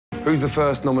Who's the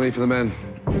first nominee for the men?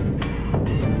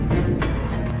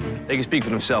 They can speak for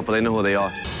themselves, but they know who they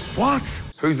are. What?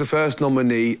 Who's the first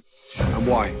nominee and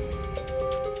why?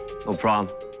 No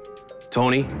problem.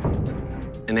 Tony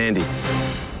and Andy.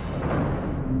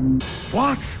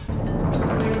 What?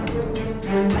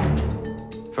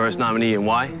 First nominee and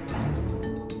why?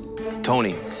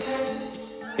 Tony.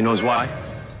 He knows why.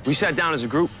 We sat down as a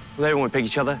group, let everyone pick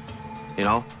each other, you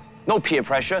know? No peer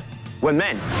pressure. We're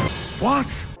men. What?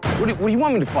 What do you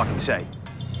want me to fucking say?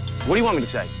 What do you want me to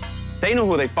say? They know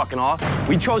who they fucking are.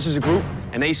 We chose as a group,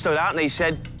 and they stood out and they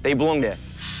said they belong there.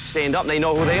 Stand up and they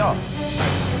know who they are.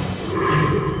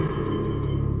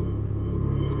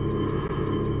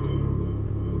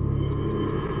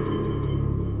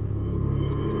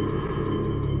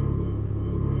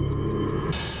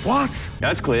 What?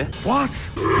 That's clear. What?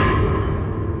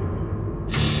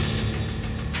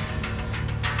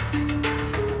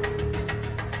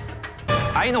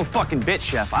 I ain't no fucking bitch,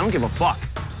 Chef. I don't give a fuck.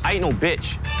 I ain't no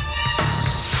bitch.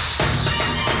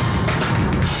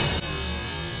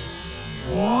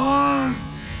 What?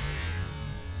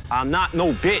 I'm not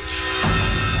no bitch.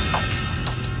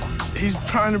 He's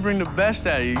trying to bring the best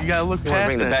out of you. You gotta look You wanna past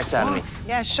bring the that. best out of me?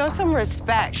 Yeah, show some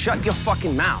respect. Shut your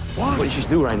fucking mouth. What? What did you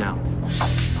do right now?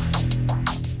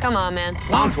 Come on, man.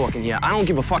 I'm talking here. I don't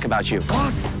give a fuck about you.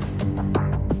 What?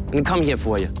 I'm gonna come here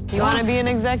for you. You want to be an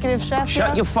executive chef?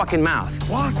 Shut your fucking mouth.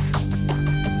 What?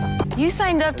 You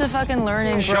signed up to fucking learn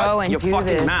and Shut grow and your do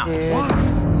fucking this, mouth. dude.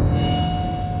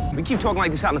 What? We keep talking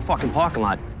like this out in the fucking parking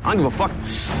lot. I don't give a fuck.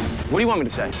 What do you want me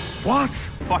to say? What?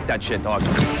 Fuck that shit, dog.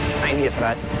 I ain't here for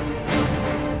that.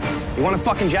 You want a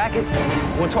fucking jacket?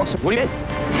 You want to talk some... What do you mean?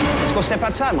 Let's go step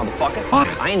outside, motherfucker. What?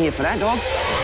 I ain't here for that, dog.